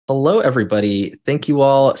Hello, everybody. Thank you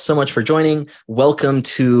all so much for joining. Welcome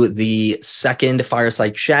to the second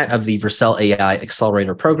fireside chat of the Vercel AI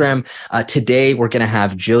Accelerator program. Today, we're going to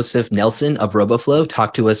have Joseph Nelson of Roboflow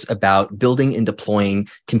talk to us about building and deploying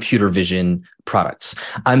computer vision products.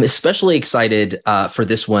 I'm especially excited for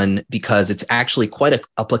this one because it's actually quite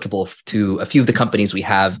applicable to a few of the companies we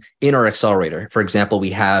have in our accelerator. For example,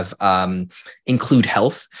 we have Include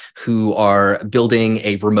Health, who are building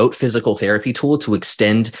a remote physical therapy tool to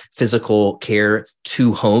extend physical care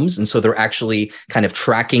to homes. And so they're actually kind of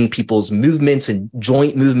tracking people's movements and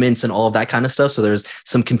joint movements and all of that kind of stuff. So there's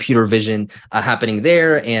some computer vision happening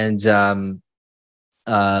there. And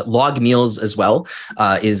Log Meals as well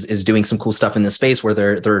is doing some cool stuff in this space where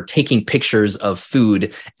they're taking pictures of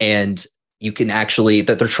food, and you can actually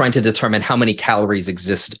that they're trying to determine how many calories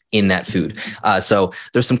exist in that food. So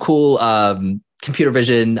there's some cool computer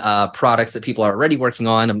vision products that people are already working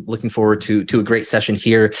on. I'm looking forward to a great session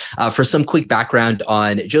here. For some quick background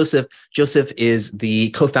on Joseph, Joseph is the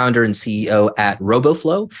co-founder and CEO at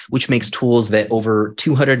Roboflow, which makes tools that over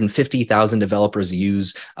 250,000 developers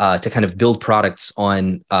use to kind of build products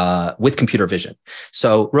on with computer vision.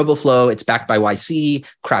 So Roboflow, it's backed by YC,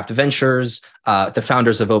 Craft Ventures, the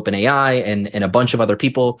founders of OpenAI, and a bunch of other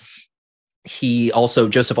people.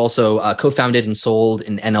 Joseph also co-founded and sold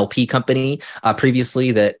an NLP company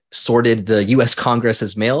previously that sorted the US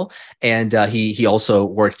Congress's mail. And he also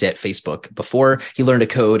worked at Facebook before. He learned to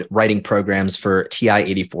code writing programs for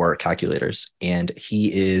TI-84 calculators. And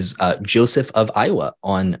he is Joseph of Iowa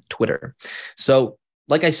on Twitter. So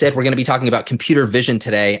like I said, we're going to be talking about computer vision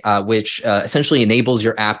today, which essentially enables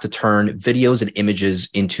your app to turn videos and images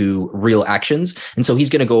into real actions. And so he's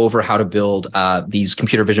going to go over how to build these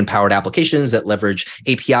computer vision powered applications that leverage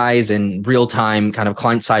APIs and real-time kind of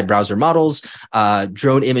client-side browser models,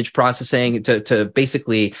 drone image processing to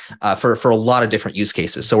basically for a lot of different use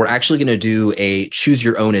cases. So we're actually going to do a choose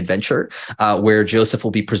your own adventure where Joseph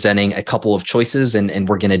will be presenting a couple of choices, and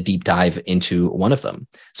we're going to deep dive into one of them.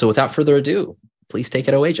 So without further ado, please take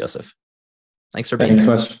it away, Joseph. Thanks for being here.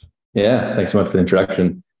 Thanks so much. Yeah, thanks so much for the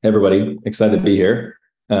introduction. Hey, everybody, excited to be here.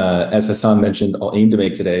 As Hassan mentioned, I'll aim to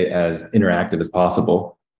make today as interactive as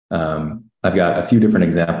possible. I've got a few different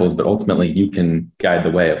examples, but ultimately you can guide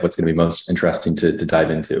the way of what's going to be most interesting to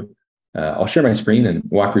dive into. I'll share my screen and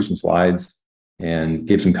walk through some slides and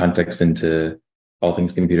give some context into all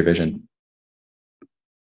things computer vision.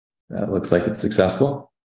 That looks like it's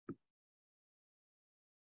successful.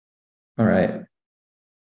 All right.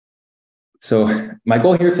 So my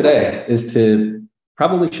goal here today is to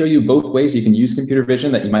probably show you both ways you can use computer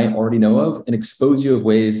vision that you might already know of and expose you of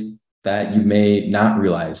ways that you may not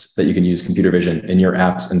realize that you can use computer vision in your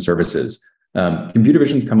apps and services. Computer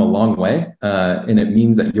vision's come a long way, and it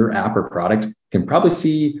means that your app or product can probably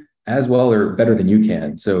see as well or better than you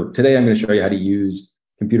can. So today I'm going to show you how to use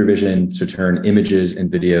computer vision to turn images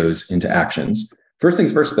and videos into actions. First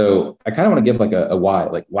things first, though, I kind of want to give like a why.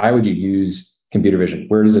 Like, why would you use computer vision?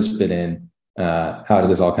 Where does this fit in? How does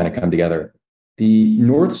this all kind of come together? The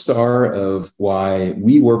North Star of why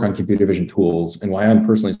we work on computer vision tools and why I'm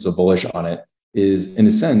personally so bullish on it is, in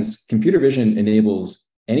a sense, computer vision enables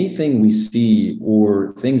anything we see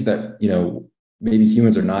or things that, maybe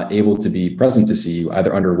humans are not able to be present to see,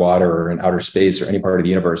 either underwater or in outer space or any part of the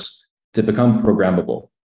universe, to become programmable.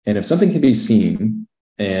 And if something can be seen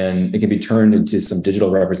and it can be turned into some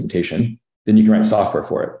digital representation, then you can write software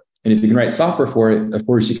for it. And if you can write software for it, of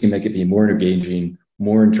course, you can make it be more engaging,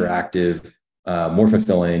 more interactive, more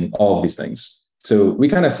fulfilling, all of these things. So we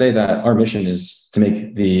kind of say that our mission is to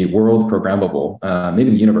make the world programmable,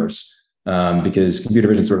 maybe the universe, because computer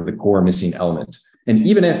vision is sort of the core missing element. And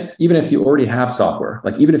even if you already have software,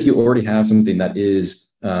 like even if you already have something that is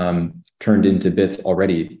turned into bits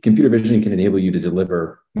already, computer vision can enable you to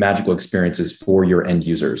deliver magical experiences for your end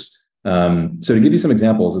users. So to give you some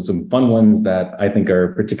examples of some fun ones that I think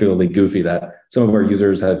are particularly goofy that some of our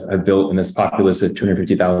users have built in this populace of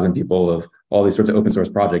 250,000 people of all these sorts of open source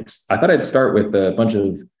projects, I thought I'd start with a bunch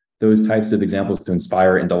of those types of examples to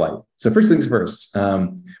inspire and delight. So first things first,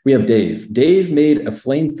 we have Dave. Dave made a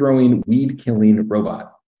flame-throwing, weed-killing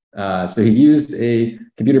robot. So he used a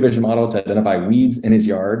computer vision model to identify weeds in his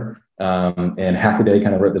yard, and Hackaday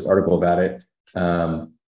kind of wrote this article about it.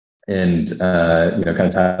 And kind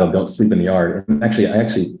of titled "Don't Sleep in the Yard." And actually, I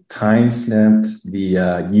time-stamped the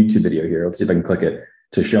YouTube video here. Let's see if I can click it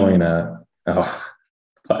to showing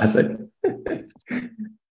classic.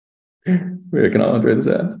 We can all enjoy this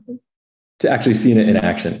ad. To actually seeing it in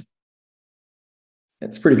action.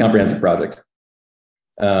 It's a pretty comprehensive project.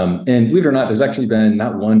 And believe it or not, there's actually been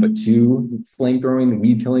not one but two flame-throwing,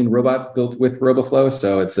 weed-killing robots built with Roboflow.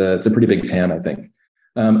 So it's a pretty big TAM, I think.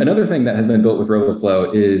 Another thing that has been built with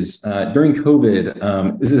Roboflow is during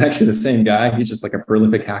COVID, this is actually the same guy. He's just like a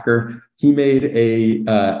prolific hacker. He made a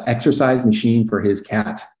exercise machine for his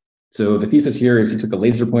cat. So the thesis here is he took a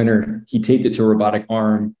laser pointer, he taped it to a robotic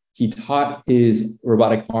arm, he taught his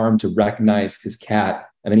robotic arm to recognize his cat,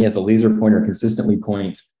 and then he has the laser pointer consistently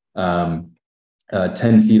point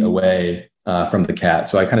 10 feet away from the cat.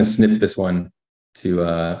 So I kind of snipped this one to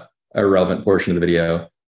a relevant portion of the video.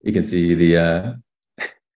 You can see the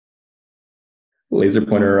laser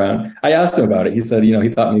pointer around. I asked him about it. He said, he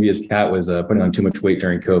thought maybe his cat was putting on too much weight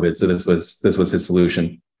during COVID. So this was his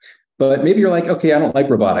solution. But maybe you're like, okay, I don't like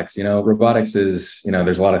robotics. Robotics is,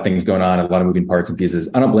 there's a lot of things going on, a lot of moving parts and pieces.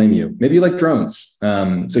 I don't blame you. Maybe you like drones.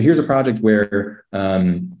 So here's a project where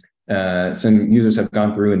some users have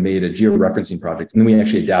gone through and made a georeferencing project. And then we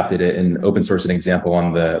actually adapted it and open sourced an example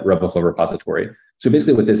on the Roboflow repository. So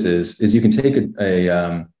basically what this is you can take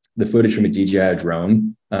the footage from a DJI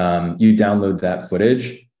drone, you download that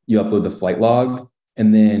footage, you upload the flight log,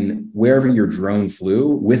 and then wherever your drone flew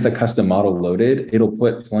with a custom model loaded, it'll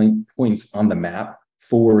put points on the map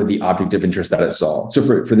for the object of interest that it saw. So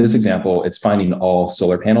for this example, it's finding all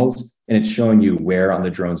solar panels and it's showing you where on the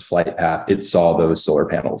drone's flight path it saw those solar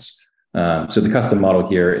panels. So the custom model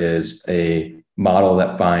here is a model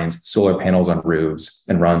that finds solar panels on roofs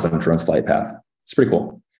and runs on the drone's flight path. It's pretty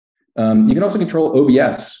cool. You can also control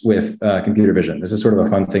OBS with computer vision. This is sort of a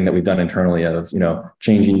fun thing that we've done internally of,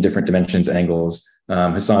 changing different dimensions, angles.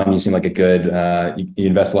 Hassan, you seem like a good, you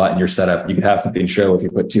invest a lot in your setup. You could have something show if you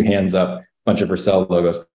put two hands up, a bunch of Vercel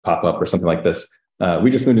logos pop up or something like this. We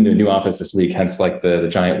just moved into a new office this week, hence like the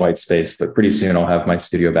giant white space, but pretty soon I'll have my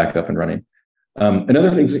studio back up and running.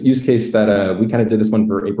 Another use case that we kind of did this one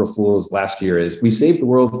for April Fools last year is we saved the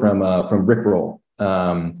world from Rickroll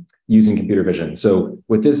using computer vision. So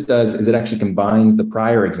what this does is it actually combines the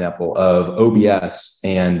prior example of OBS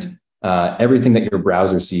and everything that your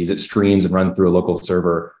browser sees. It streams and runs through a local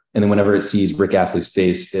server. And then whenever it sees Rick Astley's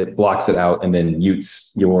face, it blocks it out and then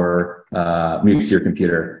mutes your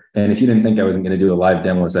computer. And if you didn't think I was going to do a live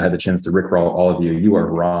demo, so I had the chance to Rickroll all of you, you are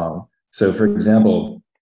wrong. So for example,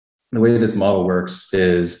 the way this model works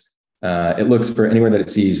is it looks for anywhere that it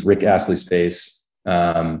sees Rick Astley's face.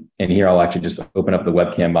 And here I'll actually just open up the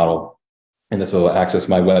webcam model and this will access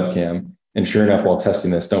my webcam. And sure enough, while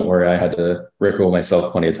testing this, don't worry, I had to Rickroll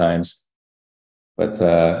myself plenty of times. But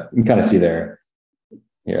you can kind of see there.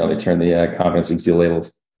 Here, let me turn the comments so you can see the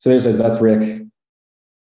labels. So there it says that's Rick,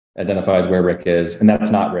 identifies where Rick is, and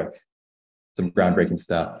that's not Rick. Some groundbreaking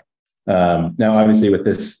stuff. Now, obviously, with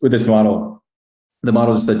this model, the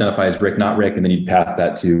model just identifies Rick, not Rick, and then you pass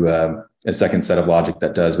that to a second set of logic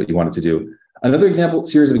that does what you want it to do. Another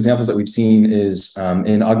series of examples that we've seen is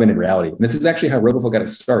in augmented reality. And this is actually how Roboflow got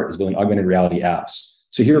its start, is building augmented reality apps.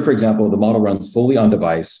 So here, for example, the model runs fully on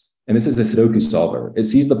device, and this is a Sudoku solver. It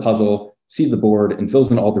sees the puzzle, sees the board, and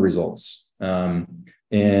fills in all the results.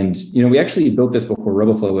 We actually built this before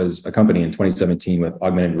Roboflow was a company in 2017 with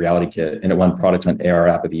Augmented Reality Kit, and it won Product Hunt AR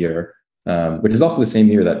App of the Year, which is also the same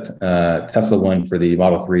year that Tesla won for the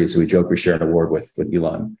Model 3. So we joke we share an award with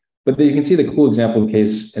Elon. But you can see the cool example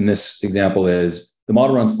case in this example is the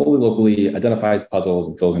model runs fully locally, identifies puzzles,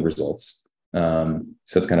 and fills in results. So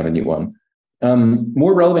it's kind of a neat one.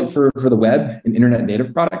 More relevant for the web and internet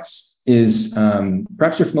native products is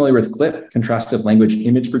perhaps you're familiar with CLIP, Contrastive Language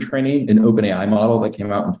Image Pre-training, an OpenAI model that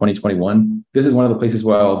came out in 2021. This is one of the places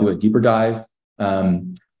where I'll do a deeper dive.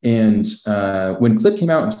 When CLIP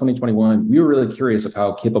came out in 2021, we were really curious of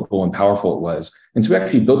how capable and powerful it was. And so we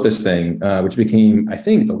actually built this thing, which became, I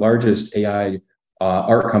think, the largest AI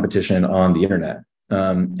art competition on the internet.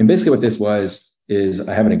 And basically what this is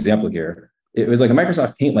I have an example here. It was like a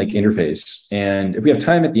Microsoft Paint-like interface. And if we have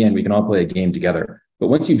time at the end, we can all play a game together. But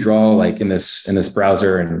once you draw like in this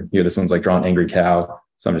browser, and this one's like draw an angry cow.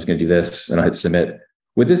 So I'm just going to do this and I'll hit submit.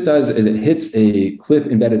 What this does is it hits a CLIP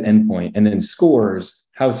embedded endpoint and then scores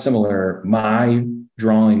how similar my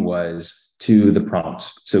drawing was to the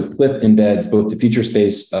prompt. So CLIP embeds both the feature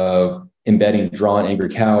space of embedding draw an angry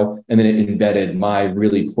cow, and then it embedded my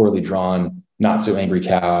really poorly drawn, not so angry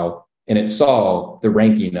cow. And it saw the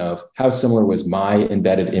ranking of how similar was my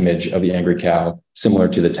embedded image of the angry cow similar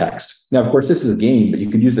to the text. Now, of course, this is a game, but you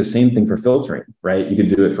could use the same thing for filtering, right? You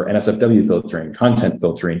could do it for NSFW filtering, content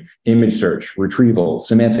filtering, image search, retrieval,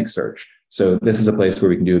 semantic search. So this is a place where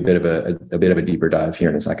we can do a bit of a deeper dive here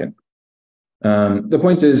in a second. The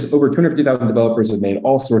point is, over 250,000 developers have made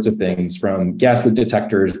all sorts of things, from gaslit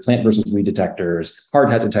detectors, plant versus weed detectors,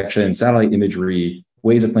 hard hat detection, satellite imagery,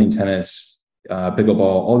 ways of playing tennis, pickleball,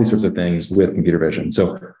 all these sorts of things with computer vision.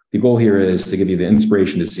 So the goal here is to give you the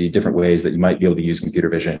inspiration to see different ways that you might be able to use computer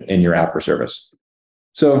vision in your app or service.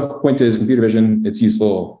 So point is, computer vision, it's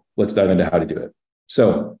useful. Let's dive into how to do it.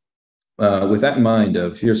 So with that in mind,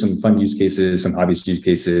 here's some fun use cases, some obvious use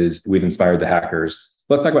cases. We've inspired the hackers.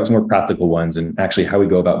 Let's talk about some more practical ones and actually how we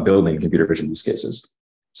go about building computer vision use cases.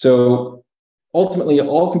 So ultimately,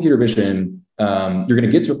 all computer vision, you're going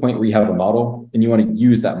to get to a point where you have a model and you want to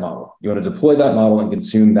use that model. You want to deploy that model and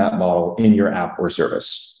consume that model in your app or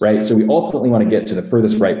service, right? So we ultimately want to get to the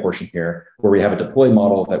furthest right portion here, where we have a deployed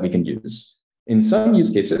model that we can use. In some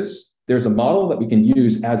use cases, there's a model that we can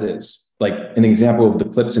use as is. Like an example of the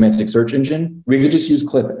Clip semantic search engine, we could just use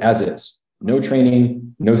Clip as is. No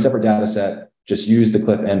training, no separate data set, just use the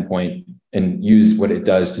Clip endpoint and use what it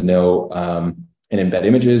does to know and embed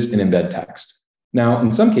images and embed text. Now,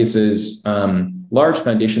 in some cases, large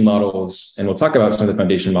foundation models, and we'll talk about some of the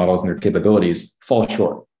foundation models and their capabilities, fall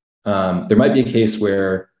short. There might be a case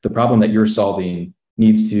where the problem that you're solving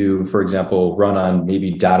needs to, for example, run on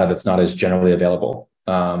maybe data that's not as generally available.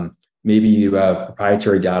 Maybe you have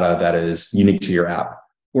proprietary data that is unique to your app,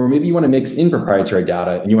 or maybe you want to mix in proprietary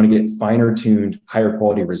data and you want to get finer tuned, higher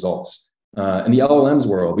quality results. In the LLMs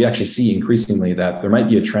world, we actually see increasingly that there might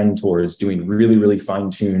be a trend towards doing really, really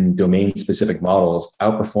fine-tuned domain-specific models,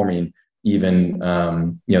 outperforming even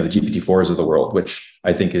the GPT-4s of the world, which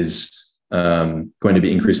I think is going to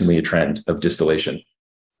be increasingly a trend of distillation.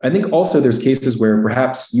 I think also there's cases where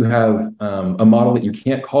perhaps you have a model that you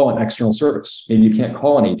can't call an external service. Maybe you can't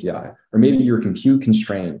call an API, or maybe you're compute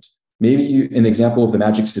constrained. Maybe an example of the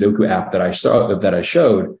Magic Sudoku app that I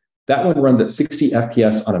showed, that one runs at 60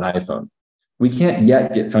 FPS on an iPhone. We can't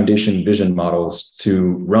yet get foundation vision models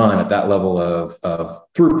to run at that level of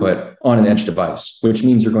throughput on an edge device, which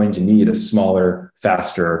means you're going to need a smaller,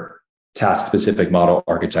 faster, task-specific model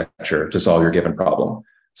architecture to solve your given problem.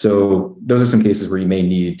 So those are some cases where you may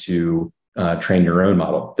need to train your own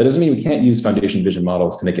model. That doesn't mean we can't use foundation vision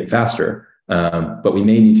models to make it faster, but we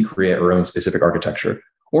may need to create our own specific architecture.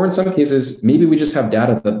 Or in some cases, maybe we just have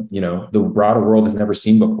data that the broader world has never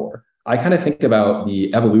seen before. I kind of think about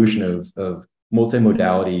the evolution of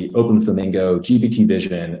multimodality, OpenFlamingo, GPT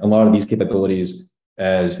vision, a lot of these capabilities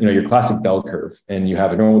as your classic bell curve, and you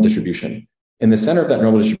have a normal distribution. In the center of that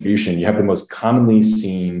normal distribution, you have the most commonly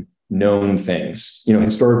seen known things.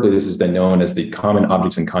 Historically, this has been known as the Common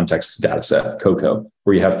Objects and Context data set, COCO,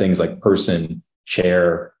 where you have things like person,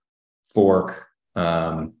 chair, fork,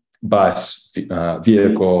 bus,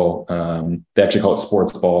 vehicle, they actually call it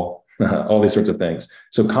sports ball, all these sorts of things.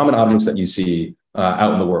 So common objects that you see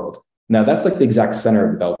out in the world. Now, that's like the exact center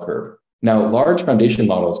of the bell curve. Now, large foundation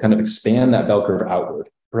models kind of expand that bell curve outward.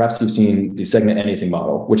 Perhaps you've seen the segment anything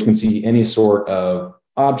model, which can see any sort of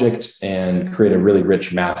object and create a really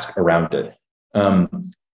rich mask around it.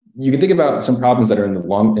 You can think about some problems that are in the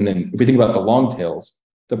long, and then if we think about the long tails,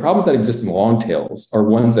 the problems that exist in the long tails are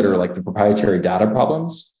ones that are like the proprietary data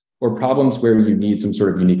problems, or problems where you need some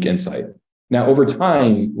sort of unique insight. Now, over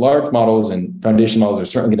time, large models and foundation models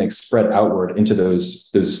are certainly going to spread outward into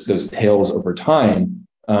those tails over time.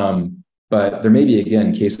 But there may be,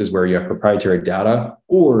 again, cases where you have proprietary data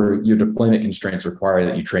or your deployment constraints require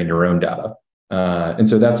that you train your own data. And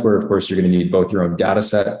so that's where, of course, you're going to need both your own data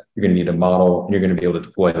set, you're going to need a model, and you're going to be able to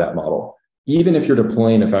deploy that model. Even if you're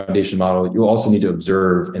deploying a foundation model, you'll also need to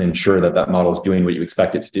observe and ensure that that model is doing what you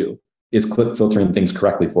expect it to do. Is Clip filtering things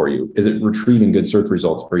correctly for you? Is it retrieving good search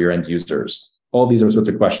results for your end users? All these are sorts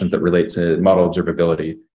of questions that relate to model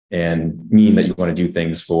observability and mean that you want to do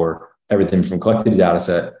things for everything from collecting a data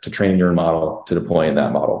set to training your own model to deploying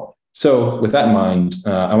that model. So with that in mind,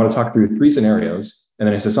 I want to talk through 3 scenarios. And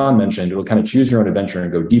then as Hassan mentioned, it'll kind of choose your own adventure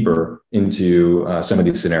and go deeper into some of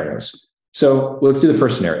these scenarios. So let's do the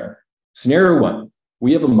first scenario. Scenario 1,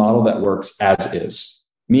 we have a model that works as is,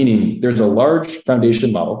 meaning there's a large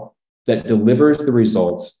foundation model that delivers the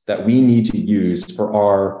results that we need to use for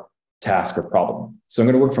our task or problem. So I'm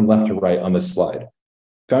going to work from left to right on this slide.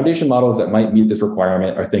 Foundation models that might meet this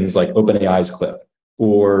requirement are things like OpenAI's Clip,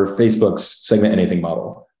 or Facebook's Segment Anything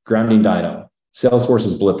model, Grounding Dino,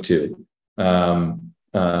 Salesforce's Blip 2,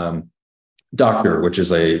 Doctor, which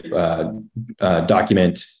is a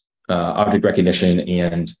document object recognition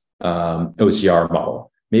and OCR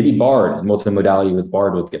model. Maybe Bard and multimodality with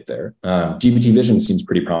Bard will get there. GPT Vision seems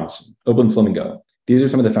pretty promising. OpenFlamingo. These are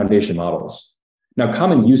some of the foundation models. Now,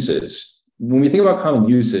 common uses. When we think about common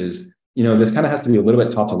uses, this kind of has to be a little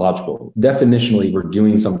bit tautological. Definitionally, we're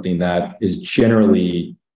doing something that is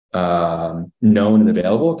generally known and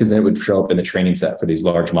available, because then it would show up in the training set for these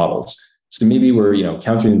large models. So maybe we're,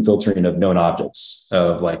 counting and filtering of known objects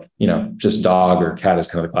of just dog or cat is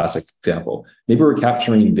kind of the classic example. Maybe we're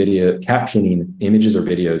captioning images or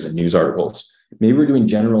videos in news articles. Maybe we're doing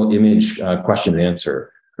general image question and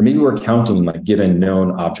answer, or maybe we're counting like given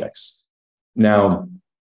known objects. Now,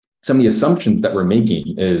 some of the assumptions that we're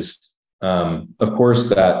making is, of course,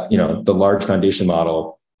 that the large foundation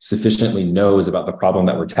model sufficiently knows about the problem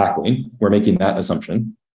that we're tackling. We're making that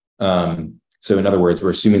assumption. So in other words, we're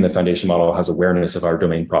assuming the foundation model has awareness of our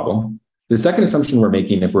domain problem. The second assumption we're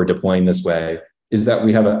making if we're deploying this way is that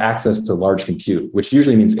we have access to large compute, which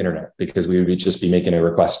usually means internet, because we would just be making a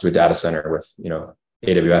request to a data center with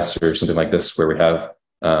AWS or something like this, where we have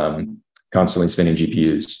constantly spinning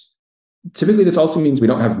GPUs. Typically, this also means we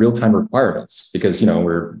don't have real-time requirements because,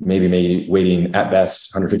 we're maybe waiting at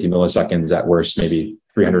best 150 milliseconds, at worst, maybe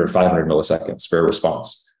 300 or 500 milliseconds for a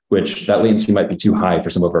response, which that latency might be too high for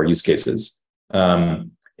some of our use cases.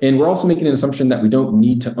 And we're also making an assumption that we don't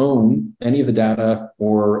need to own any of the data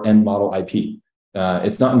or end model IP.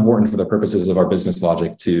 It's not important for the purposes of our business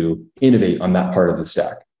logic to innovate on that part of the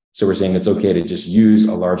stack. So we're saying it's okay to just use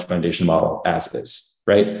a large foundation model as is,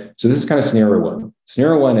 right? So this is kind of scenario one.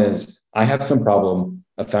 Scenario one is I have some problem,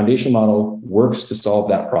 a foundation model works to solve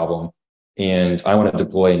that problem, and I want to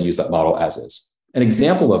deploy and use that model as is. An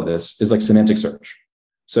example of this is like semantic search.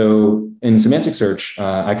 So in semantic search,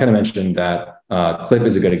 I kind of mentioned that Clip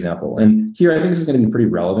is a good example. And here, I think this is going to be pretty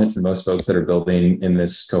relevant for most folks that are building in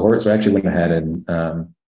this cohort. So I actually went ahead and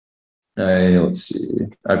let's see,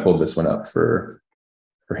 I pulled this one up for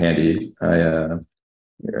handy. I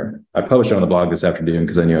published it on the blog this afternoon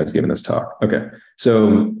because I knew I was giving this talk. Okay,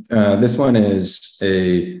 so this one is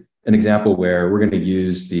an example where we're going to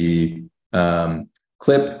use the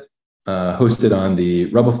Clip hosted on the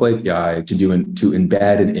Roboflow API to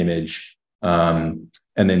embed an image and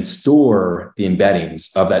then store the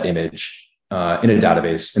embeddings of that image in a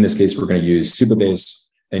database. In this case, we're going to use Supabase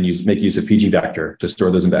and make use of PG Vector to store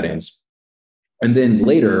those embeddings. And then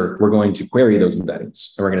later, we're going to query those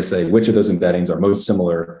embeddings. And we're going to say which of those embeddings are most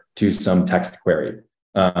similar to some text query.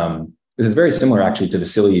 This is very similar actually to the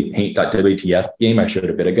silly paint.wtf game I showed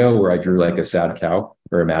a bit ago, where I drew like a sad cow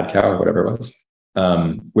or a mad cow or whatever it was.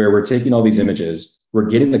 Where we're taking all these images, we're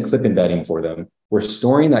getting the clip embedding for them, we're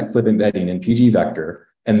storing that clip embedding in PG Vector,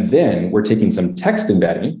 and then we're taking some text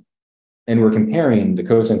embedding and we're comparing the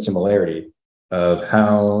cosine similarity of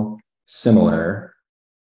how similar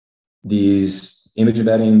these image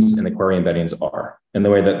embeddings and the query embeddings are. And the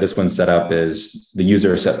way that this one's set up is the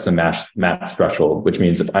user sets a match threshold, which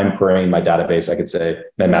means if I'm querying my database, I could say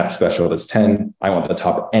my match threshold is 10. I want the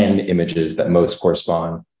top n images that most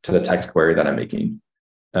correspond to the text query that I'm making.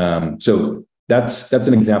 So that's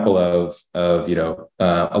an example of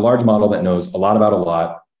a large model that knows a lot about a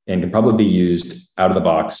lot and can probably be used out of the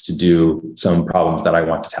box to do some problems that I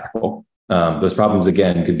want to tackle. Those problems,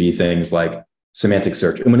 again, could be things like semantic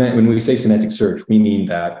search. And when we say semantic search, we mean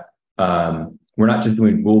that we're not just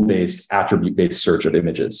doing rule-based, attribute-based search of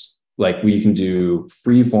images. Like we can do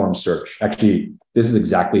free-form search. Actually, this is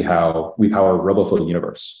exactly how we power Roboflow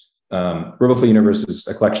Universe. Roboflow Universe is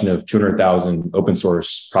a collection of 200,000 open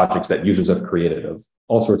source projects that users have created of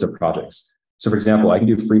all sorts of projects. So for example, I can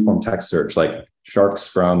do free-form text search like sharks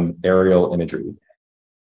from aerial imagery.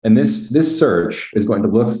 And this search is going to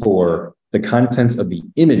look for the contents of the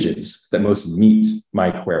images that most meet my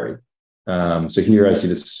query. So here I see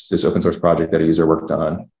this open source project that a user worked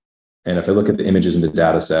on. And if I look at the images in the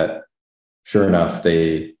data set, sure enough,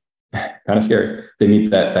 they kind of scary. They meet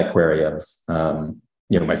that query of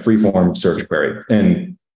my freeform search query.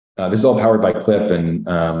 And this is all powered by Clip.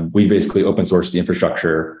 And we basically open source the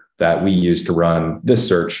infrastructure that we use to run this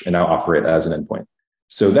search and now offer it as an endpoint.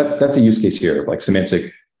 So that's a use case here of like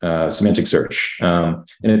semantic search. And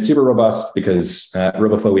it's super robust because at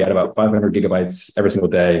Roboflow, we had about 500 gigabytes every single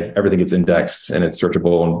day. Everything gets indexed and it's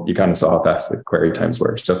searchable. And you kind of saw how fast the query times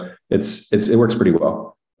were. So it works pretty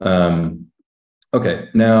well. Okay,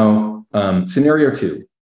 now scenario two.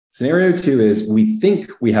 Scenario two is we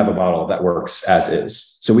think we have a model that works as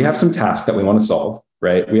is. So we have some tasks that we want to solve,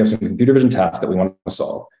 right? We have some computer vision tasks that we want to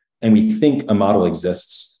solve. And we think a model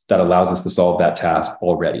exists that allows us to solve that task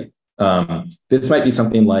already. This might be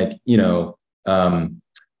something like,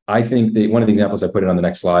 I think that one of the examples I put in on the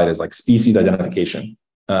next slide is like species identification.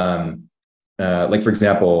 Like for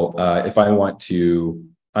example, if I want to,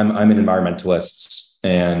 I'm an environmentalist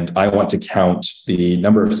and I want to count the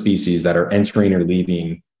number of species that are entering or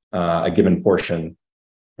leaving a given portion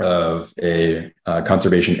of a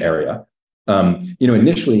conservation area.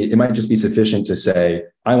 Initially it might just be sufficient to say,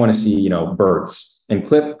 I want to see, birds. And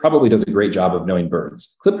Clip probably does a great job of knowing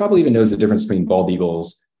birds. Clip probably even knows the difference between bald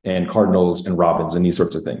eagles and cardinals and robins and these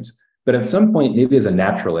sorts of things. But at some point, maybe as a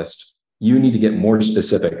naturalist, you need to get more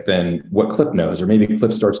specific than what Clip knows, or maybe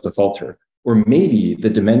Clip starts to falter. Or maybe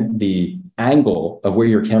the angle of where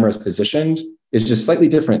your camera is positioned is just slightly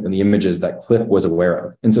different than the images that Clip was aware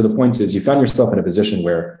of. And so the point is, you found yourself in a position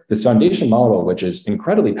where this foundation model, which is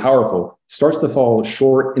incredibly powerful, starts to fall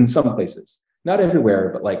short in some places. Not everywhere,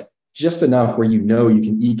 but like just enough where you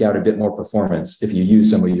can eke out a bit more performance if you use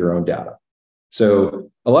some of your own data. So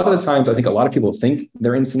a lot of the times, I think a lot of people think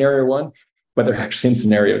they're in scenario one, but they're actually in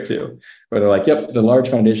scenario two, where they're like, yep, the large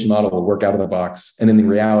foundation model will work out of the box. And then in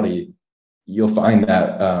reality, you'll find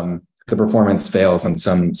that the performance fails on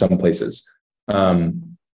some places.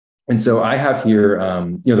 And so I have here,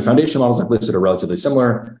 the foundation models I've listed are relatively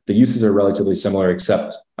similar. The uses are relatively similar,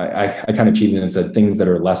 except I kind of cheated and said things that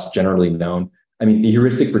are less generally known. I mean, the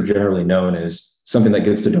heuristic for generally known is something that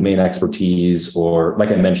gets to domain expertise, or like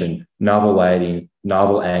I mentioned, novel lighting,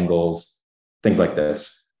 novel angles, things like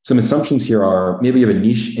this. Some assumptions here are maybe you have a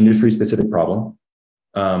niche industry specific problem.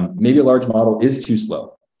 Maybe a large model is too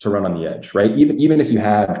slow to run on the edge, right? Even if you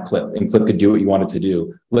had Clip and Clip could do what you wanted to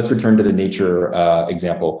do. Let's return to the nature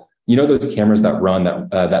example. You know those cameras that run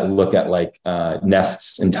that look at like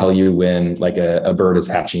nests and tell you when like a bird is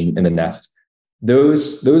hatching in the nest.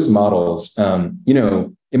 Those models,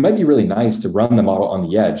 it might be really nice to run the model on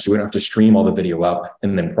the edge. So we don't have to stream all the video up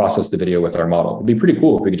and then process the video with our model. It'd be pretty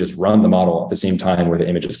cool if we could just run the model at the same time where the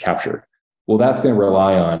image is captured. Well, that's going to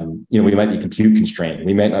rely on, we might be compute constrained.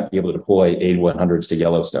 We might not be able to deploy A100s to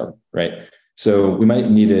Yellowstone, right? So we might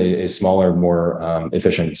need a smaller, more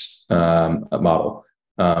efficient model.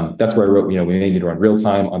 That's where I wrote, we may need to run real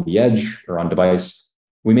time on the edge or on device.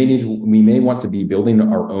 We may want to be building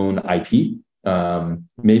our own IP.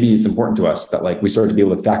 Maybe it's important to us that like we start to be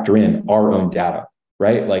able to factor in our own data,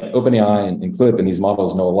 right? Like OpenAI and Clip and these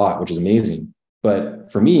models know a lot, which is amazing.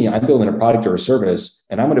 But for me, I'm building a product or a service,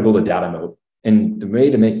 and I'm going to build a data moat. And the way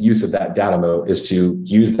to make use of that data moat is to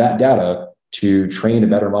use that data to train a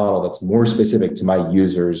better model that's more specific to my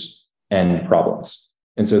users and problems.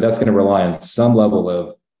 And so that's going to rely on some level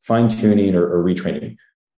of fine tuning or retraining.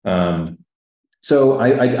 So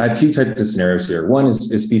I have two types of scenarios here. One is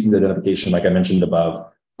species identification, like I mentioned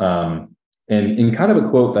above. And in kind of a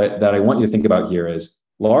quote that I want you to think about here is,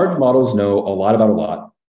 large models know a lot about a lot.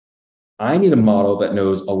 I need a model that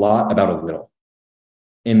knows a lot about a little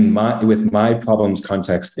with my problem's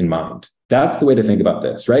context in mind. That's the way to think about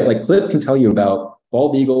this, right? Like Clip can tell you about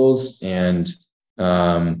bald eagles and,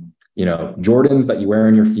 Jordans that you wear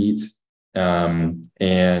on your feet,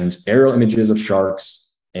 and aerial images of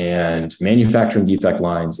sharks and manufacturing defect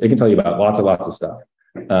lines. It can tell you about lots of stuff.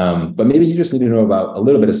 But maybe you just need to know about a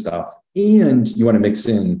little bit of stuff, and you want to mix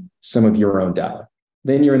in some of your own data.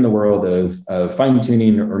 Then you're in the world of fine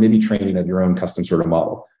tuning or maybe training of your own custom sort of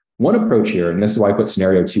model. One approach here, and this is why I put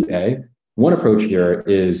scenario 2A, one approach here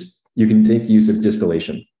is you can make use of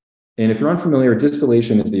distillation. And if you're unfamiliar,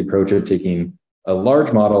 distillation is the approach of taking a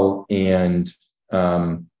large model and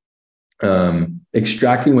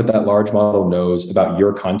extracting what that large model knows about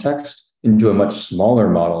your context into a much smaller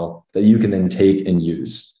model that you can then take and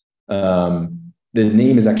use. The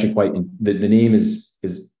name is actually the name is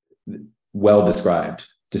well described,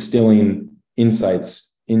 distilling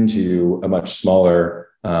insights into a much smaller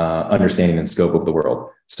understanding and scope of the world.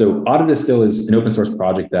 So Autodistill is an open source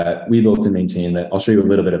project that we built and maintain that I'll show you a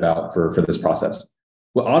little bit about for this process.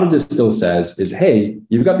 What Autodistill says is, hey,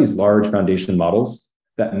 you've got these large foundation models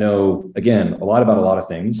that know, again, a lot about a lot of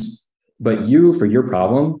things, but for your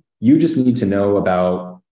problem, you just need to know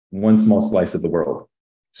about one small slice of the world.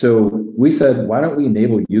 So we said, why don't we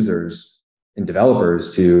enable users and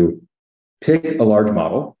developers to pick a large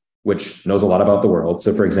model, which knows a lot about the world.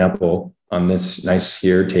 So for example, on this nice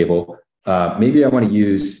here table, maybe I want to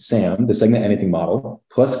use SAM, the segment anything model,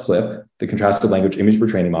 plus Clip, the contrasted language image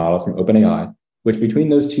pre-training model from OpenAI, which between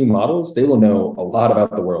those two models, they will know a lot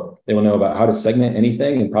about the world. They will know about how to segment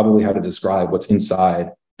anything and probably how to describe what's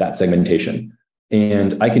inside that segmentation.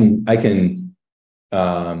 And I can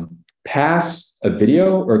pass a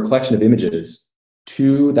video or a collection of images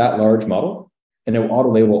to that large model, and it will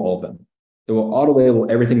auto-label all of them. It will auto-label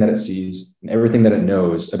everything that it sees and everything that it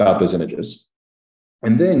knows about those images.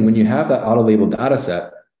 And then when you have that auto-labeled data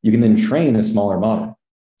set, you can then train a smaller model.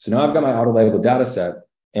 So now I've got my auto-labeled data set,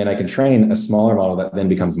 and I can train a smaller model that then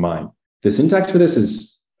becomes mine. The syntax for this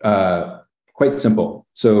is quite simple.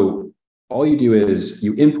 So all you do is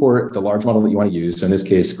you import the large model that you want to use. So in this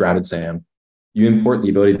case, grounded SAM. You import the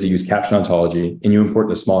ability to use caption ontology, and you import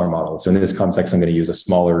the smaller model. So in this context, I'm going to use a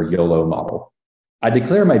smaller YOLO model. I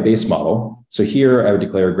declare my base model. So here I would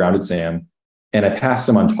declare grounded SAM, and I pass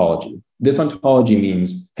some ontology. This ontology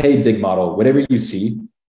means, hey, big model, whatever you see,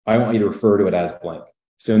 I want you to refer to it as blank.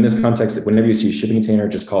 So in this context, whenever you see a shipping container,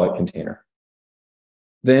 just call it container.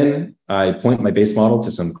 Then I point my base model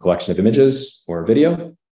to some collection of images or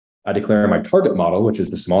video. I declare my target model, which is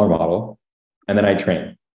the smaller model, and then I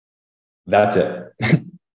train. That's it.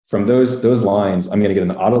 From those lines, I'm going to get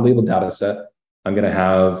an auto-labeled data set. I'm going to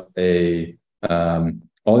have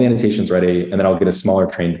all the annotations ready, and then I'll get a smaller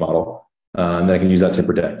trained model. And then I can use that to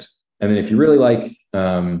predict. And then if you really like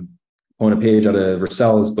on a page out of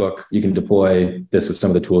Vercel's book, you can deploy this with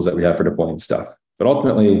some of the tools that we have for deploying stuff. But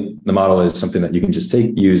ultimately, the model is something that you can just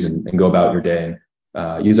use and go about your day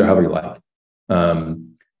and use it however you like.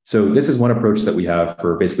 So this is one approach that we have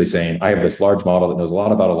for basically saying, I have this large model that knows a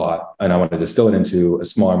lot about a lot, and I want to distill it into a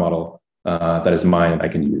smaller model that is mine and I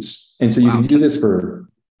can use. And so you can do this for,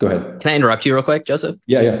 go ahead. Can I interrupt you real quick, Joseph?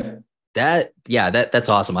 Yeah. That's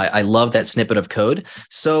awesome. I love that snippet of code.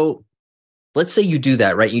 So let's say you do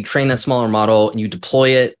that, right? You train that smaller model and you deploy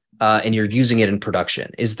it and you're using it in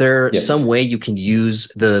production. Is there some way you can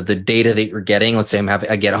use the data that you're getting? Let's say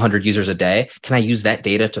I get 100 users a day. Can I use that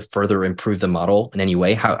data to further improve the model in any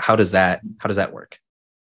way? How does that work?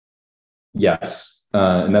 Yes.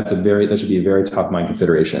 And that should be a very top of mind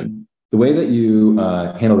consideration. The way that you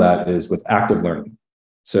handle that is with active learning.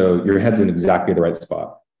 So your head's in exactly the right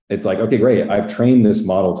spot. It's like, okay, great. I've trained this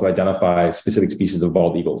model to identify specific species of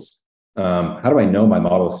bald eagles. How do I know my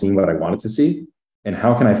model is seeing what I want it to see? And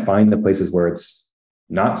how can I find the places where it's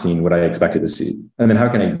not seeing what I expect it to see? And then how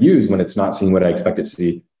can I use when it's not seeing what I expect it to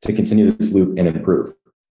see to continue this loop and improve?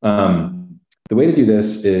 The way to do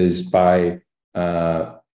this is by,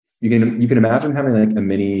 you can imagine having like a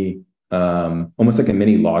mini, almost like a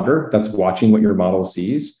mini logger that's watching what your model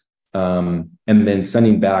sees, and then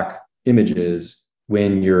sending back images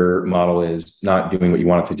when your model is not doing what you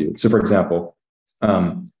want it to do. So for example,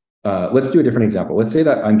 let's do a different example. Let's say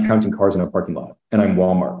that I'm counting cars in a parking lot and I'm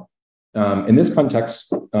Walmart. In this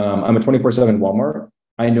context, I'm a 24/7 Walmart.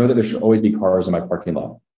 I know that there should always be cars in my parking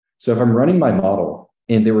lot. So if I'm running my model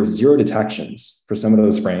and there were 0 detections for some of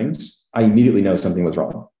those frames, I immediately know something was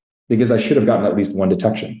wrong because I should have gotten at least 1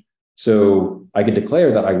 detection. So I could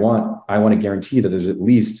declare that I want to guarantee that there's at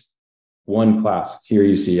least 1 class. Here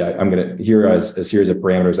you see, here as a series of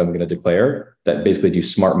parameters I'm going to declare that basically do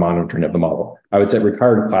smart monitoring of the model. I would set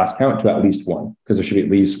required class count to at least 1 because there should be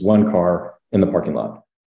at least 1 car in the parking lot.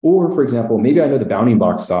 Or for example, maybe I know the bounding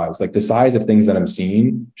box size, like the size of things that I'm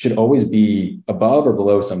seeing should always be above or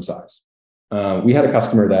below some size. We had a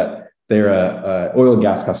customer that they're a oil and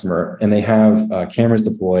gas customer, and they have cameras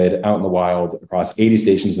deployed out in the wild across 80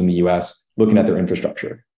 stations in the US looking at their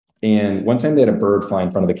infrastructure. And one time they had a bird fly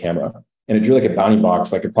in front of the camera, and it drew like a bounding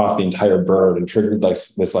box like across the entire bird and triggered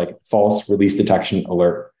this like false release detection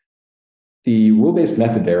alert. The rule-based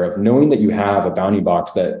method there of knowing that you have a bounding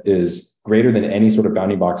box that is greater than any sort of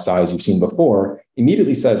bounding box size you've seen before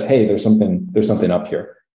immediately says, hey, there's something up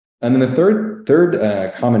here. And then the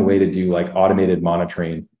third common way to do like automated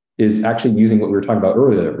monitoring is actually using what we were talking about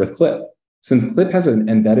earlier with Clip. Since Clip has an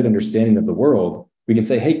embedded understanding of the world, we can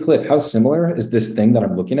say, hey, Clip, how similar is this thing that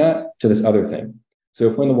I'm looking at to this other thing? So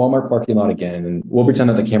if we're in the Walmart parking lot again, and we'll pretend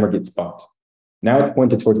that the camera gets bumped. Now it's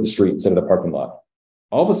pointed towards the street instead of the parking lot.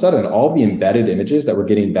 All of a sudden, all the embedded images that we're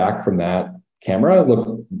getting back from that camera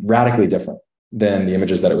look radically different than the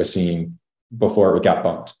images that it was seeing before it got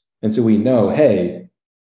bumped. And so we know, hey,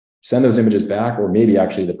 send those images back, or maybe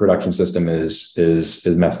actually the production system is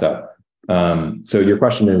messed up. So your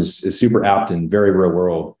question is super apt and very real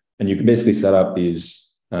world. And you can basically set up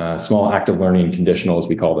these small active learning conditionals,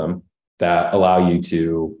 we call them, that allow you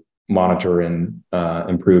to monitor and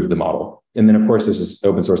improve the model. And then, of course, this is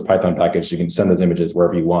open source Python package. You can send those images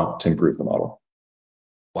wherever you want to improve the model.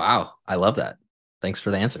 Wow, I love that. Thanks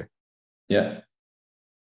for the answer. Yeah.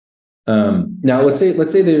 Now let's say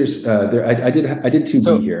there's I did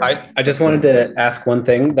 2B here. I just wanted to ask one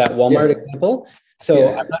thing, that Walmart example.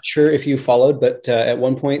 So I'm not sure if you followed, but at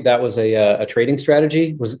one point that was a trading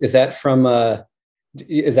strategy. Is that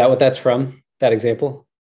what that's from, that example?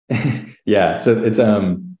 Yeah. So it's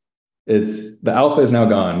the alpha is now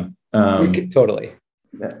gone. Totally.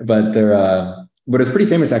 But it's pretty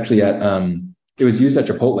famous actually it was used at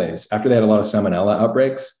Chipotle's after they had a lot of salmonella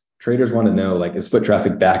outbreaks. Traders wanted to know, like, is foot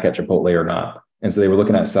traffic back at Chipotle or not? And so they were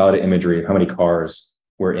looking at satellite imagery of how many cars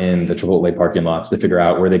were in the Chipotle parking lots to figure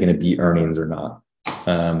out were they going to beat earnings or not.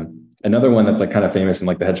 Another one that's like kind of famous in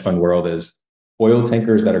like the hedge fund world is oil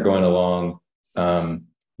tankers that are going along.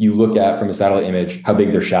 You look at from a satellite image how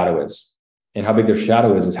big their shadow is. And how big their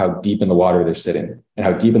shadow is how deep in the water they're sitting. And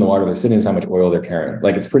how deep in the water they're sitting is how much oil they're carrying.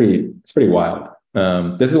 Like it's pretty wild.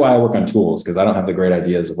 This is why I work on tools, because I don't have the great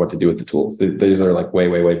ideas of what to do with the tools. These are like way,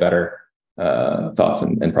 way, way better thoughts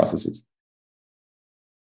and processes.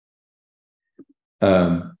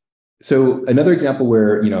 So another example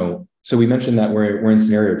where, So we mentioned that we're in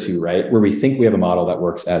scenario 2, right? Where we think we have a model that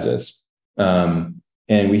works as is. And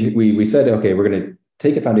we said, okay, we're going to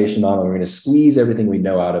take a foundation model and we're going to squeeze everything we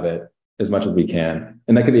know out of it as much as we can.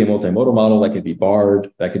 And that could be a multimodal model, that could be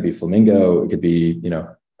Bard, that could be Flamingo, it could be,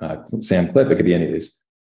 Sam Clip, it could be any of these.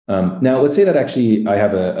 Now, let's say that actually I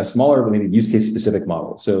have a smaller, maybe use case specific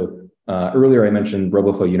model. So earlier I mentioned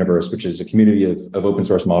Roboflow Universe, which is a community of open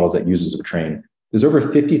source models that users have trained. There's over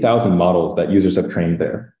 50,000 models that users have trained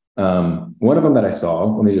there. One of them that I saw,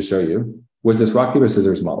 let me just show you, was this rock, paper,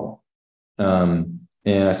 scissors model. And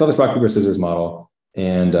I saw this rock, paper, scissors model,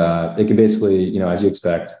 and it can basically, as you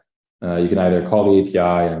expect, you can either call the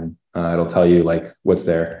API and it'll tell you like what's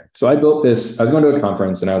there. So I built this, I was going to a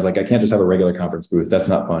conference and I was like, I can't just have a regular conference booth. That's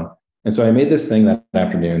not fun. And so I made this thing that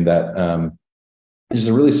afternoon that is just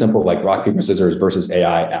a really simple like rock, paper, scissors versus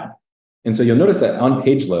AI app. And so you'll notice that on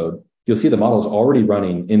page load, you'll see the model is already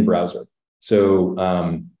running in browser. So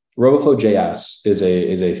Roboflow JS is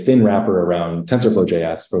a thin wrapper around TensorFlow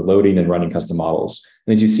JS for loading and running custom models.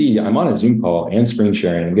 And as you see, I'm on a Zoom call and screen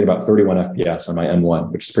sharing and get about 31 FPS on my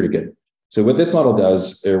M1, which is pretty good. So what this model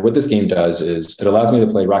does, or what this game does, is it allows me to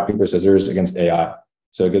play rock, paper, scissors against AI.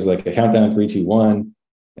 So it gives like a countdown, 3, 2, 1.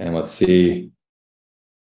 And let's see.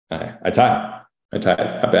 I tie.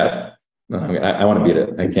 Not bad. I want to beat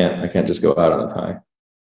it. I can't just go out on a tie.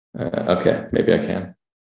 Okay, maybe I can.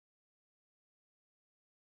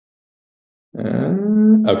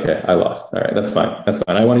 Okay, I lost. All right, that's fine. That's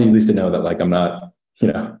fine. I want you at least to know that like I'm not,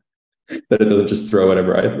 that it doesn't just throw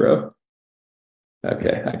whatever I throw.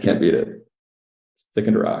 Okay, I can't beat it.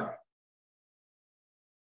 Sticking to rock.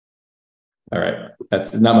 All right,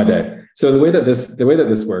 that's not my day. So the way that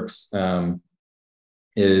this works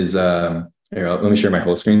is here. Let me share my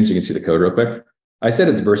whole screen so you can see the code real quick. I said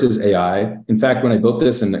it's versus AI. In fact, when I built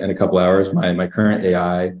this in a couple hours, my current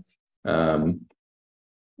AI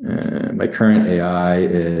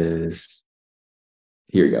is,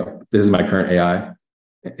 here you go. This is my current AI.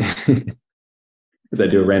 As I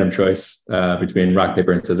do a random choice between rock,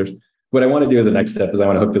 paper, and scissors. What I want to do as a next step is I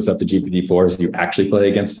want to hook this up to GPT-4 so you actually play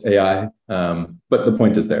against AI. But the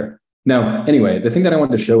point is there. Now, anyway, the thing that I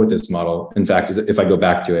wanted to show with this model, in fact, is if I go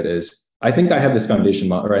back to it, is I think I have this foundation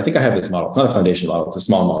model, or I think I have this model. It's not a foundation model, it's a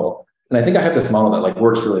small model. And I think I have this model that like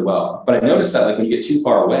works really well. But I noticed that like when you get too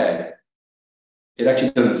far away, it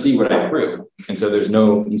actually doesn't see what I threw. And so there's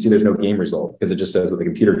no game result because it just says what the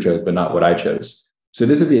computer chose, but not what I chose. So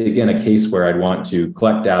this would be, again, a case where I'd want to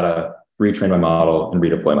collect data, retrain my model, and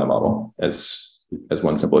redeploy my model as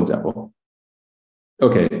one simple example.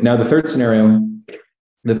 Okay, now the third scenario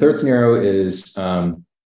is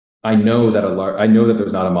I know that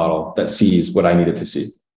there's not a model that sees what I need it to see,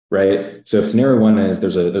 right? So if scenario 1 is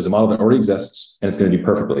there's a model that already exists and it's going to do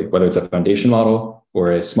perfectly, whether it's a foundation model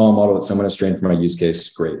or a small model that someone has trained for my use case,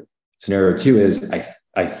 great. Scenario 2 is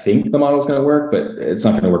I think the model is going to work, but it's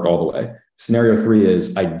not going to work all the way. Scenario 3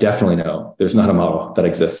 is I definitely know there's not a model that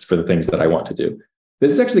exists for the things that I want to do.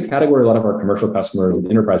 This is actually the category a lot of our commercial customers and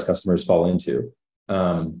enterprise customers fall into.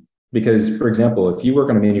 Because, for example, if you work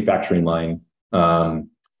on a manufacturing line,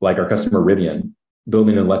 like our customer Rivian,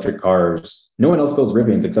 building electric cars, no one else builds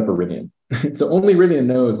Rivians except for Rivian. So only Rivian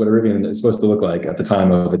knows what a Rivian is supposed to look like at the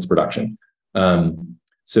time of its production.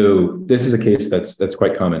 So this is a case that's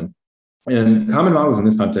quite common. And common models in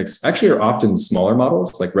this context actually are often smaller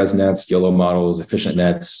models like ResNets, YOLO models, efficient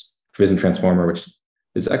nets, Vision Transformer, which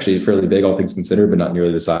is actually fairly big, all things considered, but not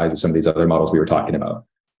nearly the size of some of these other models we were talking about.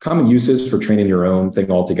 Common uses for training your own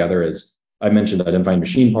thing altogether is, I mentioned identifying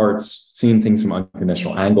machine parts, seeing things from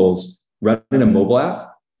unconventional angles, running a mobile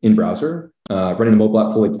app in browser, running a mobile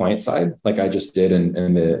app fully client side, like I just did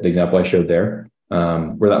in the example I showed there,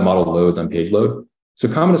 where that model loads on page load. So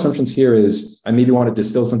common assumptions here is I maybe want to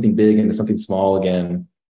distill something big into something small again.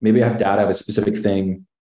 Maybe I have data of a specific thing.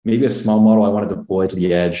 Maybe a small model I want to deploy to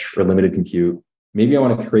the edge or limited compute. Maybe I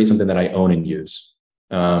want to create something that I own and use.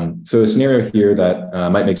 So a scenario here that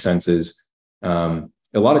might make sense is a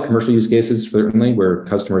lot of commercial use cases, certainly, where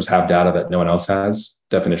customers have data that no one else has,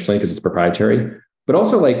 definitionally, because it's proprietary. But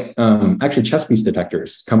also like actually chess piece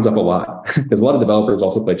detectors comes up a lot because a lot of developers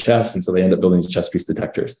also play chess. And so they end up building these chess piece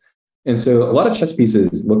detectors. And so a lot of chess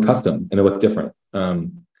pieces look custom and they look different.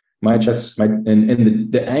 The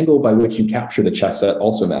angle by which you capture the chess set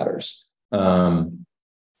also matters. And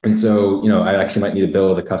so, I actually might need to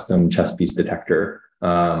build a custom chess piece detector.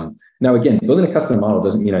 Now, again, building a custom model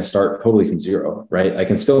doesn't mean I start totally from zero, right? I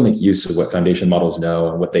can still make use of what foundation models know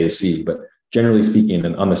and what they see. But generally speaking,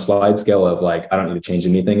 and on the slide scale of like, I don't need to change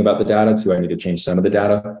anything about the data to I need to change some of the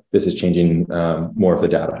data, this is changing more of the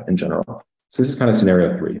data in general. So this is kind of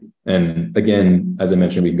scenario 3. And again, as I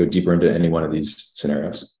mentioned, we can go deeper into any one of these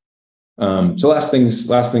scenarios. So last things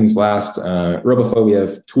last. Roboflow, we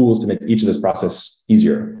have tools to make each of this process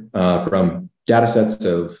easier, from data sets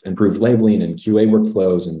of improved labeling and QA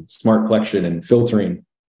workflows and smart collection and filtering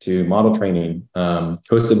to model training,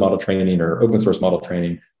 hosted model training or open source model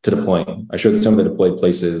training to deploying. I showed some of the deployed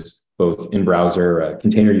places, both in browser, a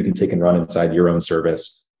container you can take and run inside your own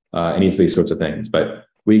service, any of these sorts of things. But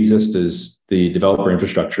we exist as the developer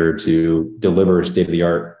infrastructure to deliver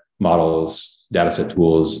state-of-the-art models, dataset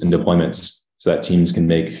tools, and deployments so that teams can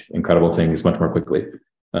make incredible things much more quickly.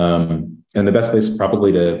 And the best place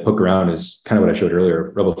probably to poke around is kind of what I showed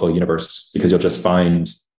earlier, Roboflow Universe, because you'll just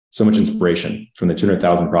find so much inspiration from the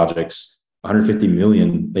 200,000 projects, 150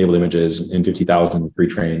 million labeled images, and 50,000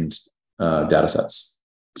 pre-trained data sets.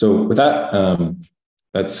 So with that,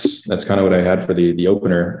 that's kind of what I had for the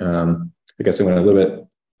opener. I guess I went a little bit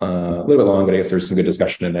long, but I guess there's some good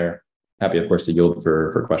discussion in there. Happy, of course, to yield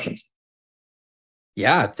for questions.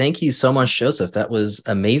 Yeah, thank you so much, Joseph. That was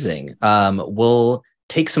amazing. We'll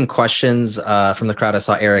take some questions from the crowd. I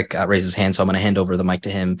saw Eric raise his hand, so I'm going to hand over the mic to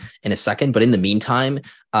him in a second. But in the meantime,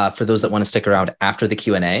 for those that want to stick around after the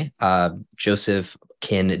Q&A, Joseph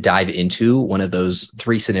can dive into one of those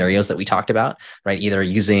three scenarios that we talked about, right? Either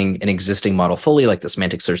using an existing model fully, like the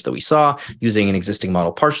semantic search that we saw, using an existing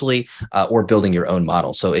model partially, or building your own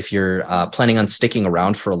model. So if you're planning on sticking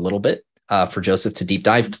around for a little bit for Joseph to deep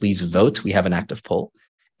dive, please vote. We have an active poll.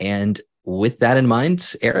 And with that in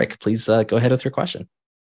mind, Eric, please go ahead with your question.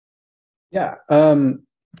 Yeah.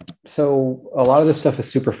 So a lot of this stuff is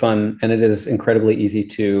super fun, and it is incredibly easy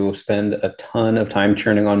to spend a ton of time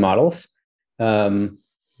churning on models.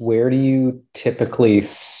 Where do you typically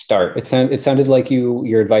start? It sounded like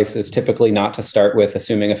your advice is typically not to start with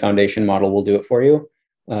assuming a foundation model will do it for you.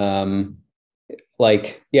 What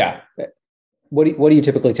do you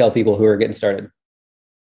typically tell people who are getting started?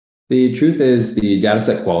 The truth is, the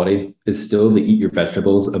dataset quality is still the eat your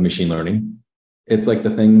vegetables of machine learning. It's like the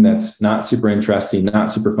thing that's not super interesting, not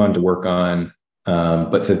super fun to work on,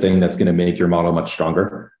 but the thing that's going to make your model much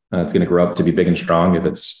stronger. It's going to grow up to be big and strong if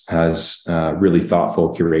it has really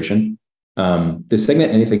thoughtful curation. The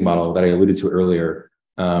segment anything model that I alluded to earlier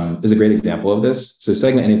is a great example of this. So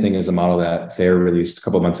segment anything is a model that Fair released a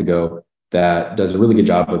couple of months ago that does a really good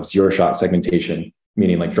job of zero-shot segmentation,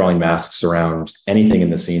 meaning like drawing masks around anything in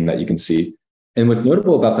the scene that you can see. And what's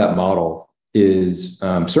notable about that model is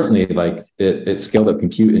certainly like it scaled up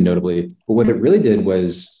compute and notably, but what it really did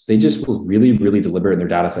was they just were really, really deliberate in their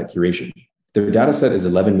data set curation. Their data set is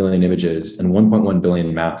 11 million images and 1.1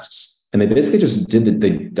 billion masks. And they basically just they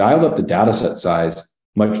dialed up the data set size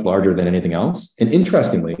much larger than anything else. And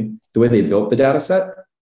interestingly, the way they built the data set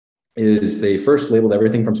is they first labeled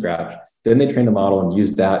everything from scratch. Then they trained a model and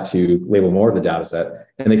used that to label more of the data set.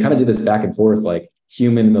 And they kind of did this back and forth, like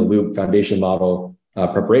human in the loop foundation model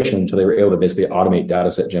preparation until they were able to basically automate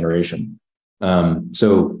data set generation.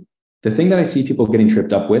 So the thing that I see people getting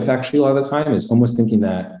tripped up with actually a lot of the time is almost thinking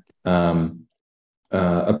that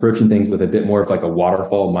approaching things with a bit more of like a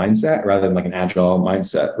waterfall mindset rather than like an agile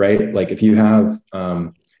mindset, right? Like if you have,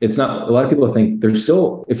 it's not, a lot of people think there's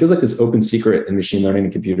still, it feels like this open secret in machine learning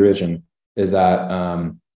and computer vision is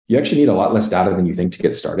that you actually need a lot less data than you think to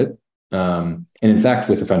get started. And in fact,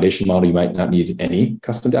 with a foundation model, you might not need any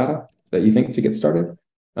custom data that you think to get started.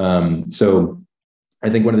 So I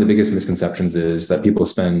think one of the biggest misconceptions is that people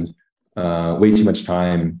spend way too much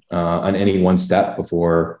time on any one step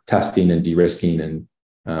before testing and de-risking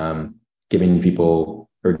and giving people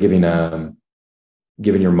or giving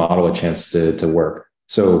your model a chance to work.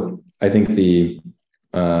 So I think in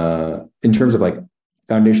terms of like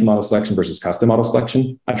foundation model selection versus custom model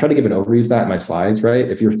selection, I try to give an overview of that in my slides, right?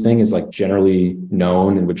 If your thing is like generally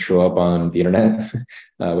known and would show up on the internet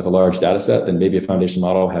with a large data set, then maybe a foundation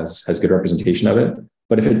model has good representation of it.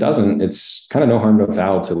 But if it doesn't, it's kind of no harm, no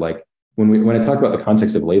foul to like, when I talk about the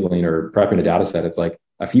context of labeling or prepping a data set, it's like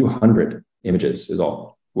a few hundred images is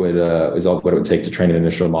all what it would take to train an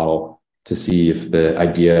initial model to see if the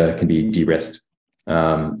idea can be de-risked.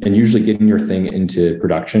 And usually getting your thing into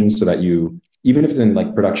production so that even if it's in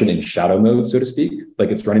like production in shadow mode, so to speak, like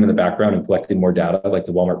it's running in the background and collecting more data, like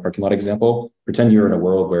the Walmart parking lot example, pretend you're in a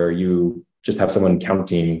world where you just have someone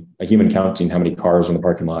a human counting how many cars are in the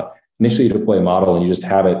parking lot. Initially you deploy a model and you just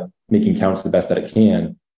have it making counts the best that it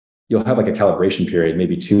can. You'll have like a calibration period,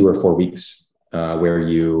 maybe 2 or 4 weeks, where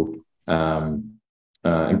you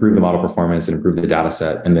improve the model performance and improve the data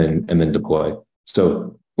set and then deploy.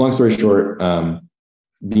 So long story short,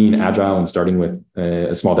 being agile and starting with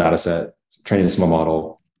a small data set, training a small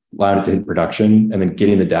model, allowing it to hit production, and then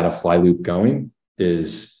getting the data fly loop going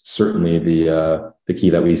is certainly the key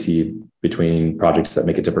that we see between projects that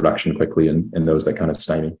make it to production quickly and those that kind of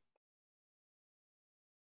stymie.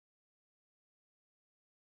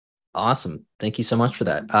 Awesome. Thank you so much for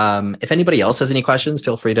that. If anybody else has any questions,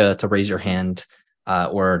 feel free to raise your hand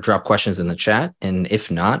or drop questions in the chat. And if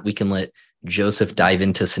not, we can let Joseph dive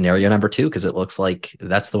into scenario number 2, because it looks like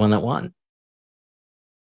that's the one that won.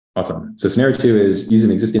 Awesome. So scenario 2 is use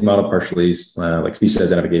an existing model partially, like species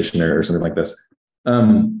identification or something like this.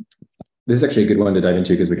 This is actually a good one to dive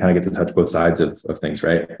into because we kind of get to touch both sides of things,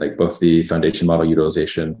 right? Like both the foundation model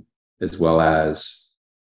utilization as well as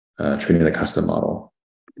training a custom model.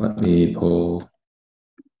 Let me pull.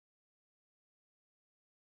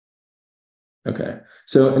 Okay.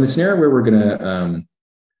 So in the scenario where we're gonna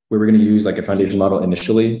use like a foundation model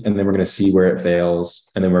initially, and then we're gonna see where it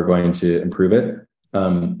fails, and then we're going to improve it. A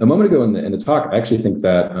moment ago in the talk, I actually think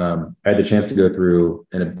that I had the chance to go through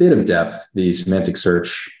in a bit of depth the semantic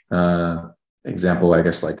search example, I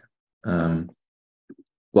guess, like blog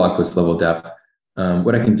post level depth.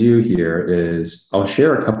 What I can do here is I'll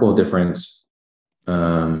share a couple of different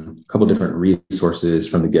resources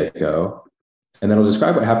from the get-go, and then I'll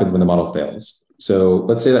describe what happens when the model fails. So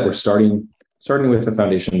let's say that we're starting with the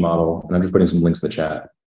foundation model, and I'm just putting some links in the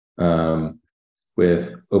chat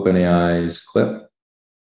with OpenAI's Clip.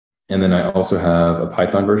 And then I also have a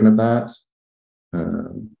Python version of that.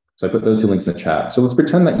 So I put those 2 links in the chat. So let's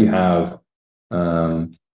pretend that you have,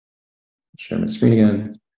 share my screen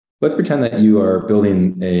again. Let's pretend that you are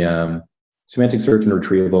building a semantic search and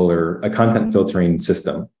retrieval or a content filtering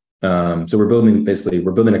system. So we're building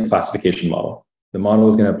a classification model. The model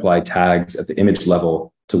is going to apply tags at the image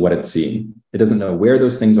level to what it's seeing. It doesn't know where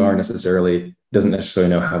those things are necessarily. It doesn't necessarily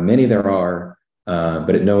know how many there are,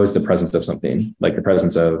 but it knows the presence of something, like the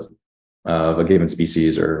presence of a given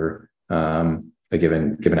species or a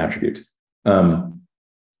given attribute.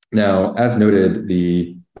 Now, as noted,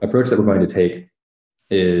 the approach that we're going to take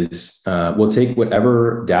is we'll take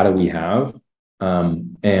whatever data we have,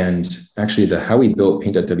 and actually the how we built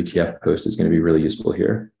paint.wtf post is going to be really useful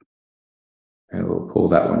here. I will pull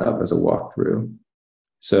that one up as a walkthrough.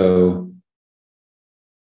 So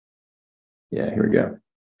yeah, here we go.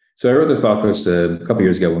 So I wrote this blog post a couple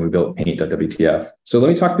years ago when we built paint.wtf. So let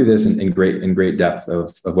me talk through this in great depth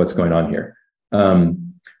of what's going on here.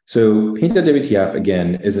 So paint.wtf,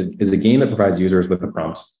 again, is a game that provides users with a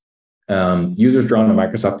prompt. Users draw on a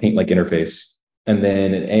Microsoft Paint-like interface, and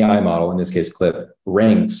then an AI model, in this case Clip,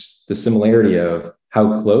 ranks the similarity of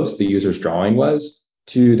how close the user's drawing was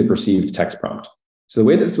to the perceived text prompt. So the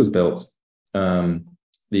way this was built,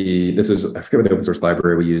 this was, I forget what the open source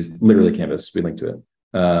library we used, literally Canvas, we linked to it,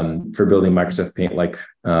 for building Microsoft Paint-like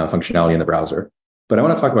functionality in the browser. But I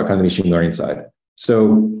want to talk about kind of the machine learning side.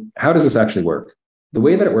 So how does this actually work? The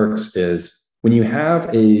way that it works is when you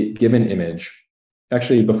have a given image.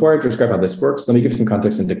 Actually, before I describe how this works, let me give some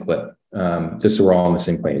context into Clip, just so we're all on the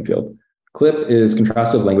same playing field. Clip is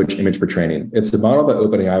contrastive language image for training. It's a model that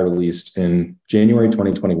OpenAI released in January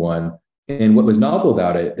 2021. And what was novel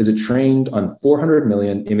about it is it trained on 400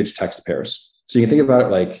 million image text pairs. So you can think about it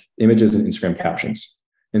like images and Instagram captions.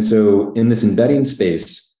 And so in this embedding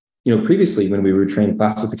space, previously when we would train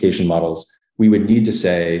classification models, we would need to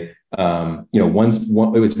say, it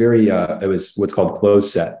was what's called closed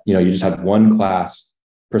set. You just had one class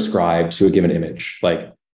prescribed to a given image,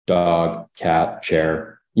 like dog, cat,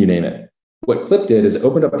 chair, you name it. What Clip did is it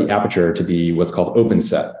opened up the aperture to be what's called open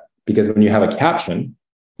set, because when you have a caption,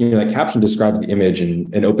 that caption describes the image in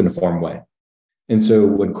an open form way. And so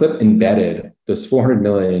when Clip embedded those 400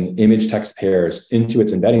 million image text pairs into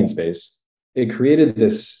its embedding space, it created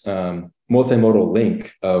this multimodal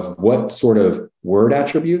link of what sort of word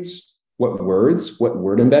attributes, what word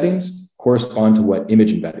embeddings correspond to what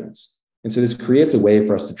image embeddings. And so this creates a way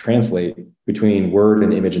for us to translate between word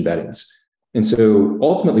and image embeddings. And so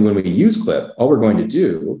ultimately, when we use Clip, all we're going to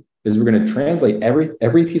do is we're going to translate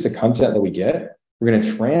every piece of content that we get. We're going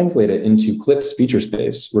to translate it into Clip's feature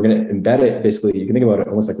space. We're going to embed it, basically, you can think about it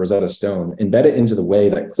almost like Rosetta Stone, embed it into the way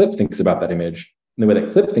that Clip thinks about that image, and the way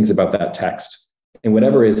that Clip thinks about that text. And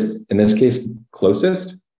whatever is, in this case,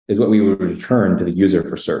 closest is what we would return to the user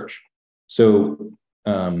for search. So,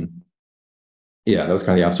 yeah, that was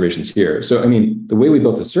kind of the observations here. So, the way we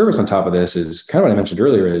built a service on top of this is kind of what I mentioned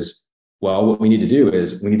earlier is, well, what we need to do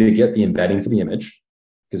is we need to get the embedding for the image,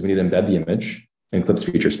 because we need to embed the image in Clip's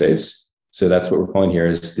feature space. So that's what we're calling here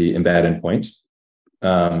is the embed endpoint.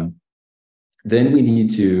 Then we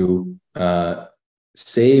need to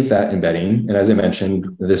save that embedding. And as I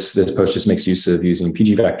mentioned, this post just makes use of using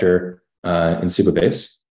PG vector in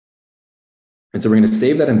Supabase. And so we're going to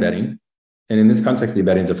save that embedding. And in this context, the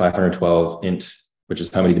embedding is a 512 int, which is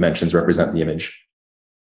how many dimensions represent the image.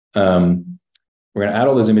 We're going to add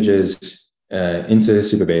all those images into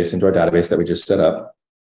Supabase, into our database that we just set up.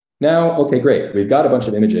 Now, okay, great. We've got a bunch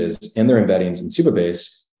of images and their embeddings in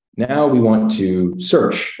Supabase. Now we want to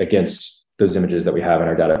search against those images that we have in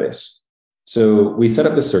our database. So we set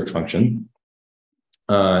up this search function.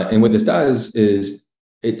 And what this does is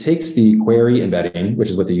it takes the query embedding, which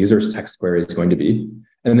is what the user's text query is going to be,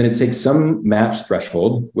 and then it takes some match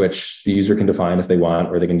threshold, which the user can define if they want,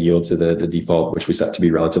 or they can yield to the default, which we set to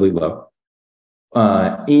be relatively low.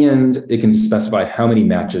 And it can specify how many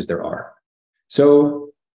matches there are. So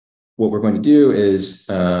what we're going to do is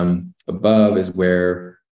above is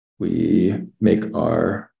where we make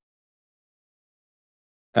our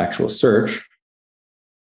actual search.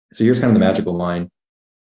 So here's kind of the magical line.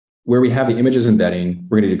 Where we have the images embedding,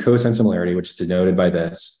 we're going to do cosine similarity, which is denoted by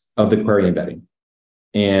this, of the query embedding.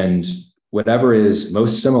 And whatever is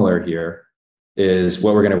most similar here is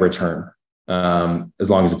what we're going to return,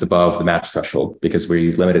 as long as it's above the match threshold, because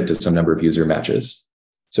we limit it to some number of user matches.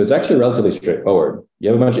 So it's actually relatively straightforward. You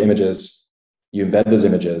have a bunch of images, you embed those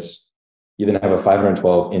images, you then have a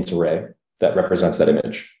 512 int array that represents that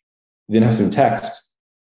image. You then have some text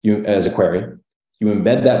as a query. You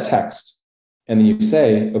embed that text, and then you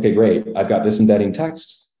say, okay, great, I've got this embedding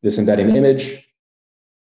text, this embedding image.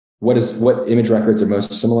 What image records are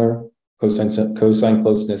most similar? Cosine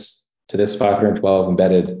closeness to this 512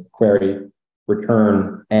 embedded query,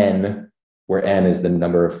 return n, where n is the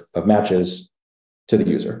number of matches to the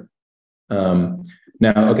user.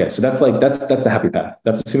 Now, okay, so that's the happy path.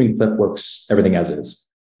 That's assuming that works everything as is.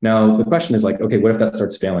 Now, the question is like, okay, what if that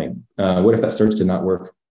starts failing? What if that starts to not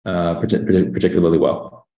work particularly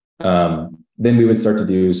well? Then we would start to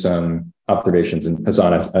do some observations, and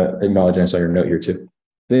Hassan, I acknowledge I saw your note here too.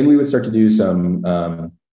 Then we would start to do some,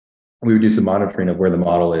 we would do some monitoring of where the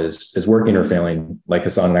model is working or failing, like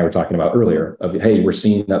Hassan and I were talking about earlier, of, hey, we're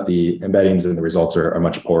seeing that the embeddings and the results are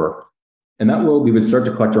much poorer. In that world, we would start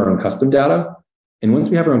to collect our own custom data. And once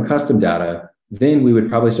we have our own custom data, then we would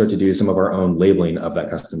probably start to do some of our own labeling of that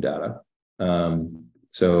custom data.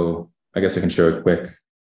 So I guess I can show a quick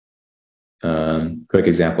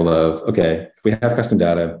example of, okay, if we have custom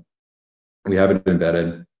data, we have it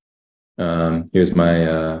embedded. Here's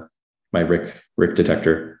my my Rick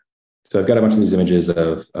detector. So I've got a bunch of these images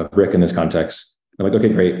of Rick in this context. I'm like, okay,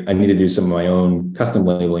 great. I need to do some of my own custom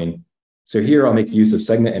labeling. So here I'll make use of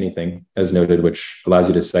segment anything, as noted, which allows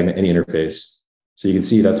you to segment any interface. So you can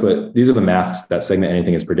see these are the masks that segment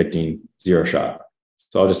anything is predicting zero shot.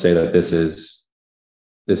 So I'll just say that this is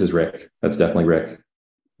Rick. That's definitely Rick.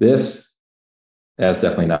 That's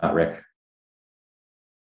definitely not Rick.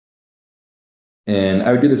 And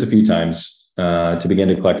I would do this a few times to begin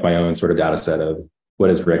to collect my own sort of data set of what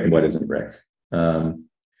is Rick and what isn't Rick.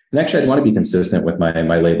 And actually, I'd want to be consistent with my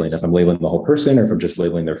labeling. If I'm labeling the whole person or if I'm just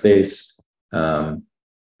labeling their face, maybe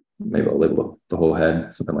I'll label the whole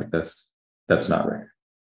head, something like this. That's not Rick.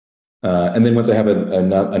 And then once I have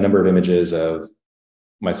a number of images of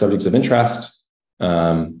my subjects of interest,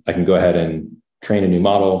 I can go ahead and train a new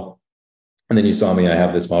model. And then you saw me, I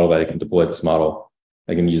have this model that I can deploy this model.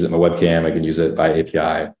 I can use it in my webcam. I can use it via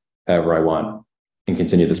API, however I want, and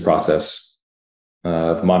continue this process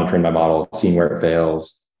of monitoring my model, seeing where it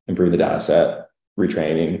fails, improving the data set,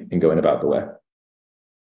 retraining, and going about the way.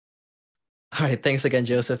 All right. Thanks again,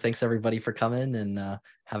 Joseph. Thanks everybody for coming, and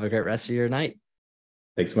have a great rest of your night.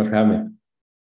 Thanks so much for having me.